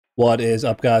What is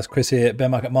up, guys? Chris here at Bear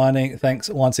Market Mining. Thanks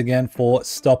once again for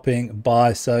stopping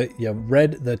by. So you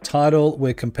read the title.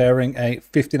 We're comparing a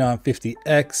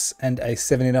 5950X and a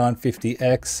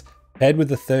 7950X paired with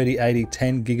the 3080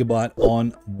 10 gigabyte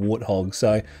on Warthog.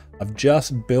 So I've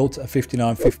just built a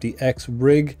 5950X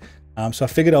rig. So I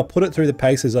figured I'll put it through the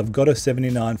paces. I've got a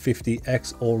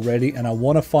 7950X already, and I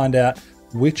want to find out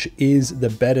which is the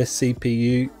better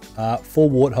CPU for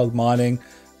Warthog mining,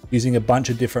 using a bunch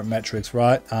of different metrics,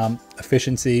 right?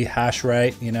 Efficiency, hash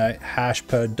rate, hash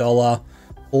per dollar,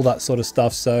 all that sort of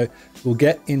stuff. So we'll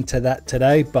get into that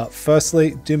today. But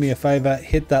firstly, do me a favor,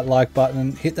 hit that like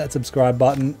button, hit that subscribe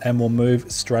button, and we'll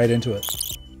move straight into it.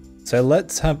 So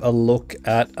let's have a look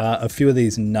at a few of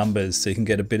these numbers so you can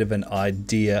get a bit of an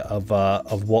idea of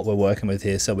what we're working with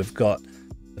here. So we've got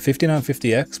the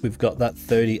 5950X, we've got that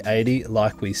 3080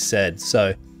 like we said.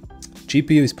 So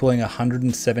GPU is pulling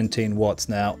 117 watts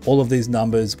now. All of these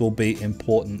numbers will be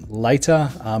important later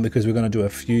because we're going to do a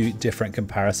few different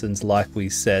comparisons like we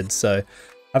said. So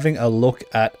having a look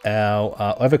at our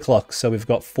overclocks. So we've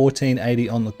got 1480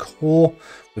 on the core,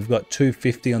 we've got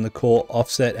 250 on the core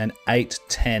offset, and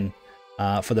 810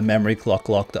 for the memory clock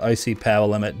lock. The OC power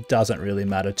limit doesn't really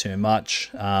matter too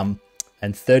much.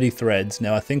 And 30 threads.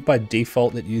 Now I think by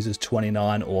default it uses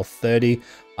 29 or 30.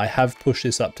 I have pushed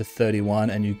this up to 31,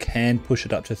 and you can push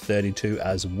it up to 32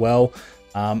 as well.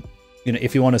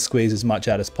 If you want to squeeze as much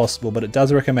out as possible, but it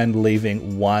does recommend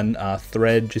leaving one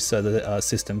thread just so the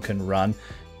system can run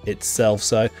itself.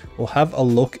 So we'll have a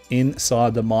look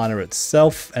inside the miner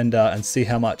itself and see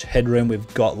how much headroom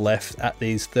we've got left at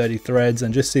these 30 threads,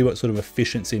 and just see what sort of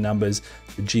efficiency numbers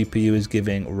the GPU is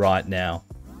giving right now.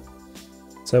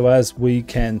 So as we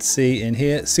can see in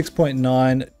here,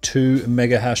 6.92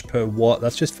 mega hash per watt.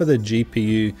 That's just for the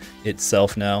GPU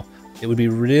itself. Now, it would be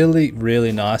really,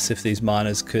 really nice if these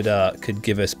miners could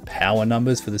give us power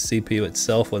numbers for the CPU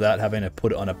itself without having to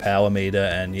put it on a power meter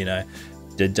and,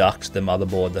 deduct the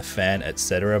motherboard, the fan,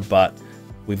 etc. But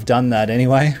we've done that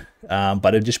anyway. But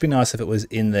it'd just be nice if it was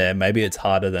in there. Maybe it's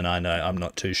harder than I know. I'm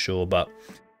not too sure, but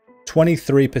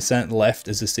 23% left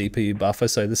as a CPU buffer.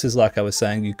 So this is, like I was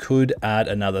saying, you could add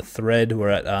another thread. We're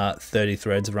at 30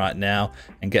 threads right now,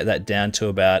 and get that down to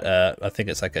about I think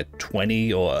it's like a 15%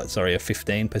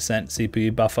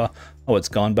 CPU buffer. Oh, it's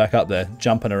gone back up there,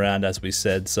 jumping around as we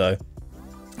said. So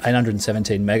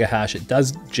 817 mega hash. It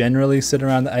does generally sit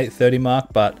around the 830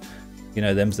 mark, but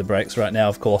them's the breaks right now.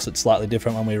 Of course, it's slightly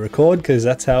different when we record because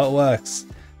that's how it works.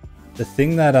 The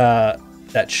thing that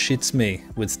shits me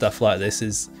with stuff like this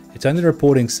is it's only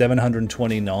reporting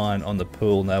 729 on the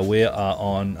pool. Now we are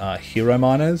on hero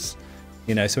miners,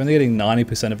 so we're only getting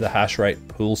 90% of the hash rate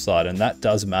pool side, and that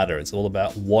does matter. It's all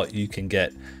about what you can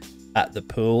get at the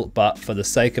pool. But for the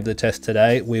sake of the test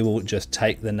today, we will just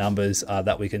take the numbers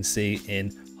that we can see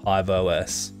in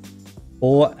HiveOS.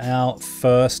 For our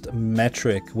first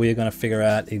metric, we're going to figure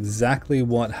out exactly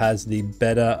what has the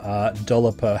better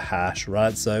dollar per hash,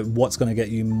 right? So what's going to get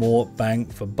you more bang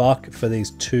for buck for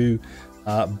these two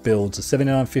builds, the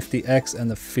 7950X and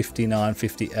the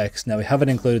 5950X. Now we haven't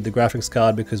included the graphics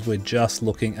card because we're just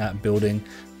looking at building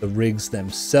the rigs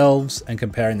themselves and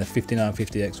comparing the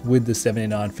 5950X with the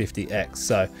 7950X.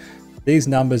 So these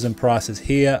numbers and prices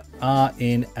here are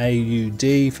in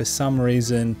AUD. For some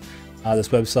reason, this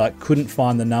website couldn't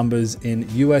find the numbers in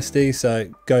USD, so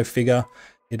go figure.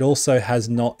 It also has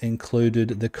not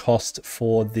included the cost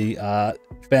for the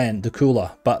fan, the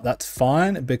cooler, but that's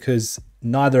fine because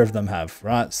neither of them have,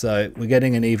 right? So we're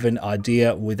getting an even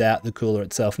idea without the cooler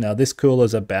itself. Now this cooler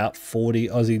is about 40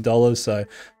 Aussie dollars, so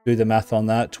do the math on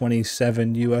that,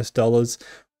 27 US dollars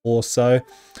or so.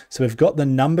 So we've got the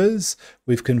numbers,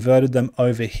 we've converted them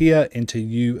over here into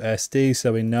USD,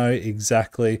 so we know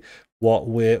exactly what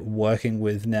we're working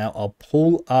with. Now I'll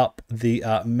pull up the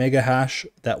mega hash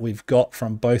that we've got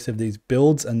from both of these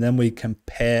builds, and then we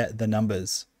compare the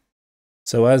numbers.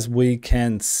 So as we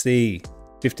can see,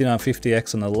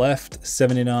 5950X on the left,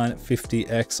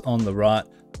 7950X on the right,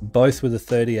 both with the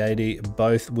 3080,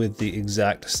 both with the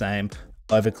exact same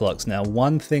overclocks. Now,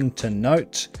 one thing to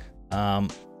note,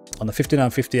 on the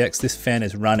 5950X, this fan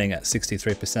is running at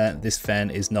 63%. This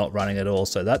fan is not running at all.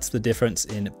 So that's the difference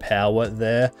in power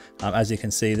there. As you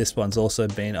can see, this one's also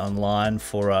been online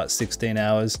for 16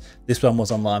 hours. This one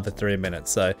was online for 3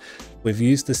 minutes. So we've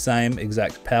used the same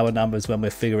exact power numbers when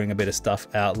we're figuring a bit of stuff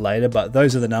out later, but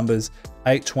those are the numbers: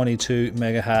 822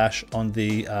 mega hash on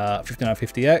the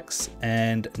 5950X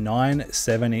and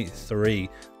 973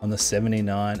 on the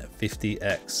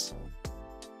 7950X.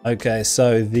 Okay,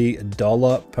 so the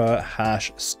dollar per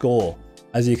hash score.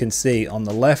 As you can see on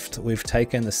the left, we've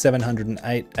taken the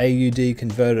 708 AUD,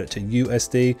 converted it to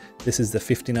USD. This is the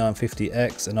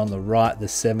 5950X, and on the right, the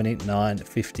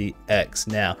 7950X.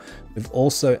 Now, we've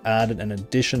also added an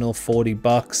additional 40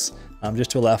 bucks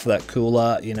just to allow for that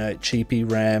cooler, you know, cheapy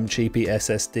RAM, cheapy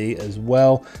SSD as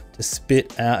well, to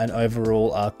spit out an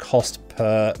overall cost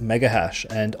per mega hash.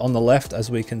 And on the left, as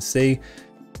we can see,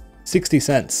 60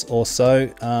 cents or so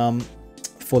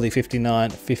for the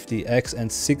 5950X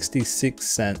and 66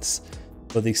 cents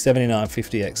for the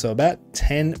 7950X. So about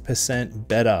 10%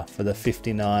 better for the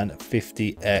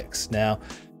 5950X. Now,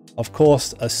 of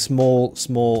course, a small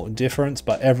difference,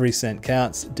 but every cent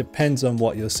counts. Depends on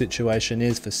what your situation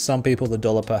is. For some people, the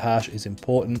dollar per hash is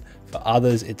important. For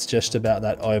others, it's just about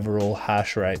that overall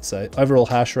hash rate. So overall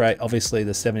hash rate, obviously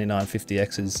the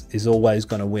 7950X is always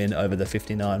going to win over the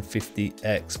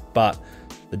 5950X, but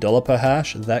the dollar per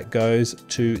hash, that goes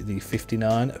to the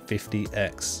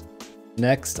 5950X.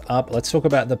 Next up, let's talk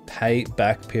about the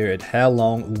payback period. How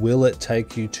long will it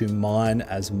take you to mine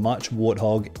as much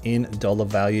Warthog in dollar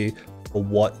value for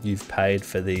what you've paid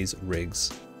for these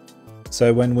rigs?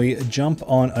 So when we jump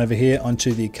on over here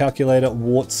onto the calculator,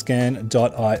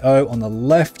 wartscan.io, on the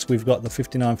left, we've got the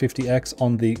 5950X.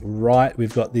 On the right,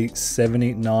 we've got the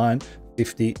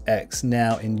 7950X.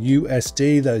 Now in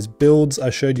USD, those builds I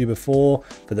showed you before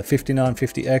for the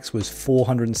 5950X was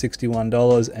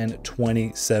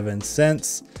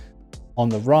 $461.27. On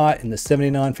the right, in the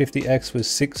 7950X was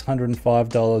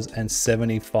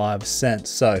 $605.75.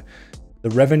 So the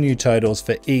revenue totals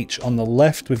for each, on the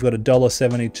left, we've got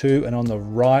 $1.72, and on the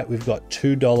right, we've got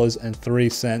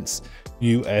 $2.03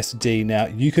 USD. Now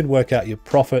you can work out your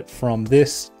profit from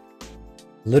this.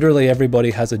 Literally everybody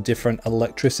has a different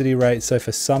electricity rate. So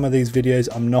for some of these videos,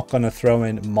 I'm not going to throw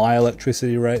in my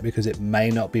electricity rate because it may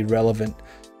not be relevant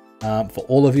for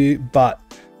all of you, but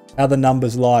how the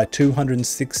numbers lie,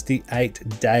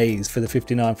 268 days for the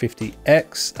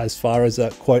 5950X as far as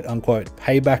a quote unquote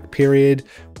payback period,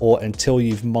 or until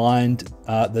you've mined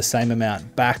the same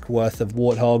amount back worth of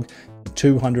Warthog.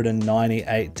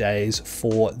 298 days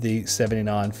for the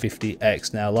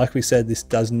 7950X. Now, like we said, this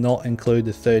does not include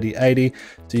the 3080,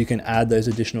 so you can add those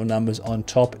additional numbers on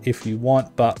top if you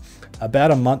want, but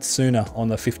about a month sooner on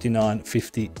the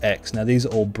 5950X. Now, these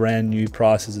are all brand new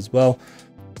prices as well.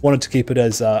 Wanted to keep it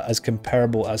as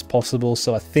comparable as possible.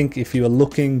 So I think if you are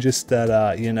looking just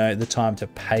at you know, the time to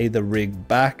pay the rig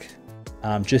back,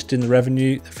 just in the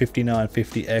revenue, the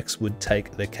 5950X would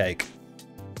take the cake.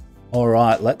 All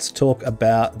right, let's talk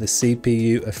about the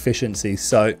CPU efficiency.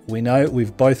 So we know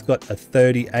we've both got a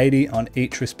 3080 on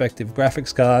each respective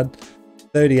graphics card.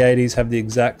 3080s have the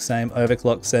exact same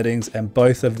overclock settings, and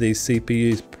both of these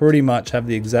CPUs pretty much have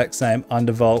the exact same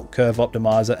undervolt curve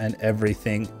optimizer and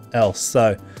everything else.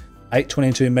 So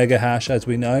 822 mega hash, as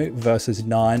we know, versus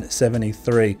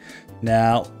 973.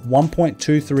 Now,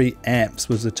 1.23 amps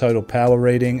was the total power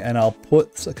reading, and I'll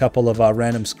put a couple of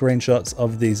random screenshots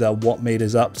of these watt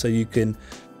meters up so you can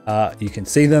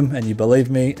see them and you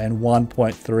believe me. And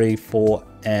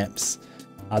 1.34 amps.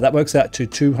 That works out to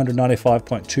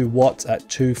 295.2 watts at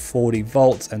 240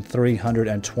 volts and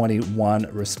 321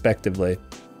 respectively.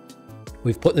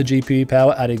 We've put the GPU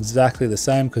power at exactly the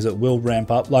same because it will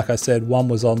ramp up. Like I said, one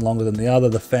was on longer than the other.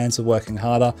 The fans are working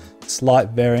harder. Slight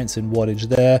variance in wattage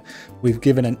there. We've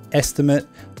given an estimate,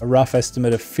 a rough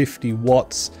estimate of 50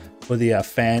 watts for the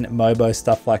fan, Mobo,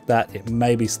 stuff like that. It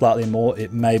may be slightly more,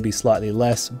 it may be slightly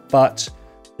less, but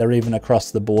they're even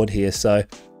across the board here. So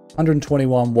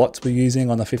 121 watts we're using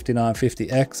on the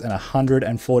 5950X and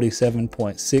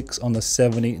 147.6 on the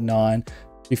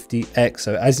 7950X.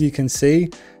 So as you can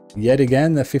see, yet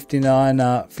again, the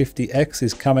 5950X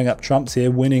is coming up trumps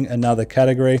here, winning another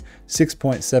category.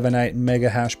 6.78 mega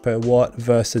hash per watt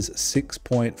versus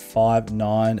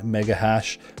 6.59 mega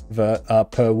hash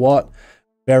per watt.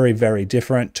 Very, very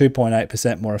different.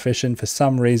 2.8% more efficient. For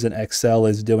some reason, Excel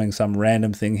is doing some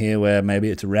random thing here where maybe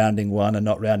it's rounding one and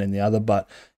not rounding the other, but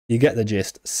you get the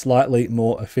gist. Slightly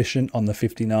more efficient on the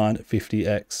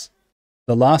 5950X.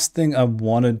 The last thing I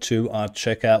wanted to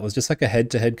check out was just like a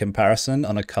head-to-head comparison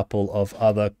on a couple of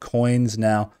other coins.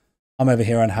 Now, I'm over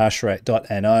here on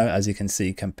hashrate.no, as you can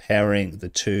see, comparing the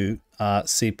two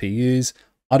CPUs.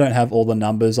 I don't have all the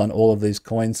numbers on all of these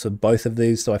coins for both of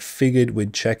these, so I figured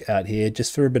we'd check out here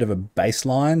just for a bit of a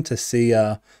baseline to see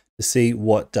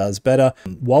what does better.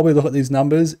 While we look at these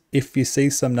numbers, if you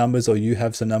see some numbers or you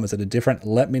have some numbers that are different,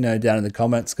 let me know down in the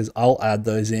comments because I'll add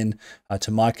those in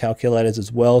to my calculators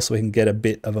as well so we can get a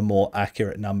bit of a more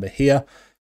accurate number here.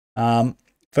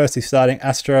 Firstly, starting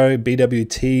Astro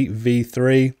BWT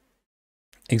V3,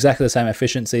 exactly the same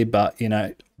efficiency, but you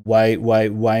know, way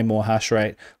more hash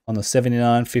rate on the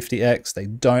 7950X. They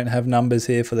don't have numbers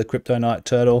here for the Crypto Night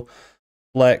Turtle.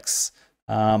 Flex,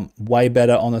 way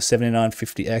better on the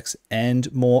 7950X and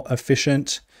more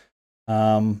efficient.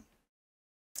 What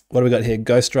do we got here?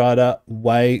 Ghost Rider,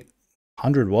 way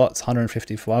 100 watts,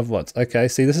 155 watts. Okay,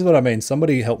 see, this is what I mean.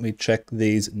 Somebody help me check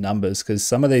these numbers, because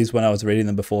some of these, when I was reading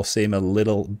them before, seem a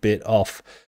little bit off.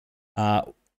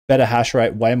 Better hash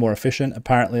rate, way more efficient,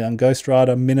 apparently, on Ghost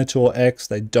Rider. Minotaur X,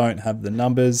 they don't have the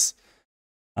numbers.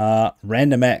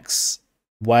 Random X,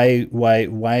 way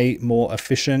more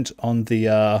efficient on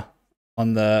the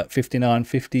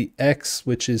 5950X,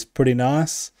 which is pretty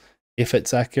nice if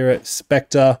it's accurate.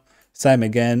 Spectre, same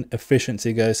again,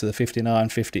 efficiency goes to the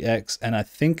 5950X, and I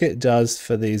think it does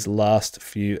for these last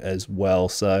few as well.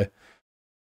 So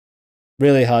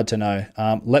really hard to know.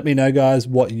 Let me know, guys,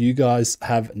 what you guys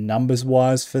have numbers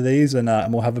wise for these, and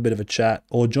we'll have a bit of a chat,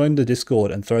 or join the Discord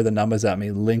and throw the numbers at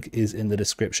me. Link is in the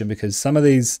description, because some of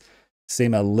these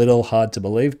seem a little hard to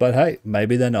believe, but hey,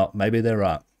 maybe they're not, maybe they're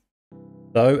right.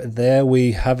 So there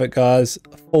we have it, guys.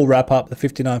 Full wrap up, the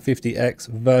 5950X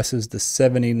versus the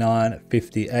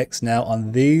 7950X. Now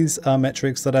on these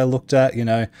metrics that I looked at, you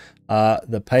know,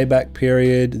 the payback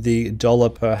period, the dollar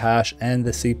per hash, and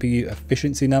the CPU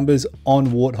efficiency numbers on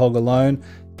Warthog alone,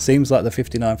 seems like the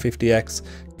 5950X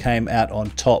came out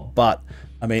on top. But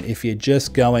I mean, if you're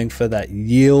just going for that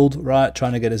yield, right,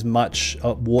 trying to get as much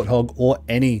Warthog or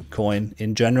any coin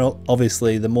in general,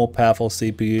 obviously the more powerful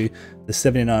CPU, the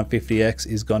 7950X,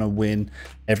 is going to win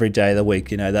every day of the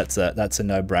week. You know, that's a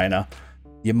no-brainer.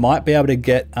 You might be able to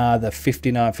get the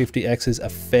 5950Xs a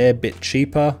fair bit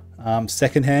cheaper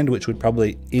secondhand, which would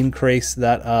probably increase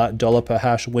that dollar per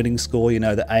hash winning score, you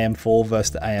know, the AM4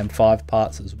 versus the AM5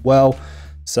 parts as well.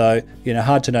 So, you know,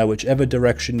 hard to know whichever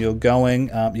direction you're going.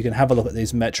 You can have a look at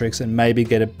these metrics and maybe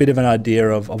get a bit of an idea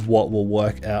of what will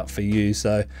work out for you.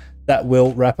 So that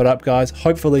will wrap it up, guys.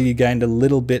 Hopefully you gained a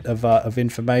little bit of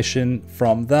information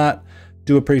from that.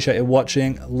 Do appreciate you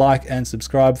watching. Like and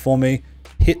subscribe for me.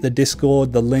 Hit the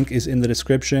Discord. The link is in the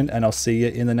description, and I'll see you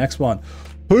in the next one.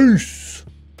 Peace!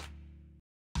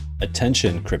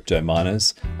 Attention, crypto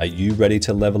miners. Are you ready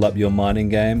to level up your mining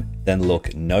game? Then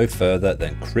look no further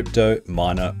than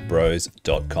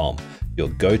CryptoMinerBros.com, your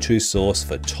go-to source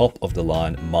for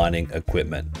top-of-the-line mining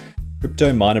equipment.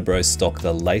 Crypto Miner Bros stock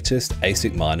the latest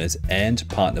ASIC miners and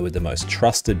partner with the most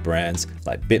trusted brands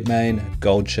like Bitmain,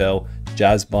 Goldshell,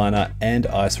 Jazzminer, and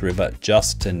Ice River,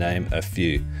 just to name a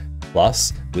few.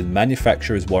 Plus, with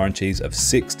manufacturers' warranties of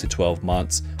 6 to 12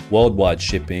 months, worldwide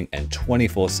shipping, and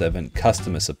 24/7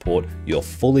 customer support, you're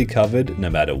fully covered no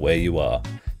matter where you are.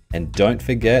 And don't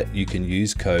forget, you can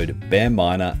use code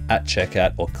BEARMINER at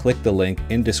checkout, or click the link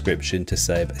in description to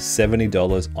save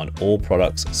 $70 on all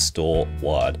products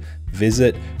store-wide.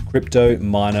 Visit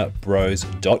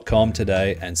CryptoMinerBros.com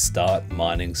today and start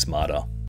mining smarter.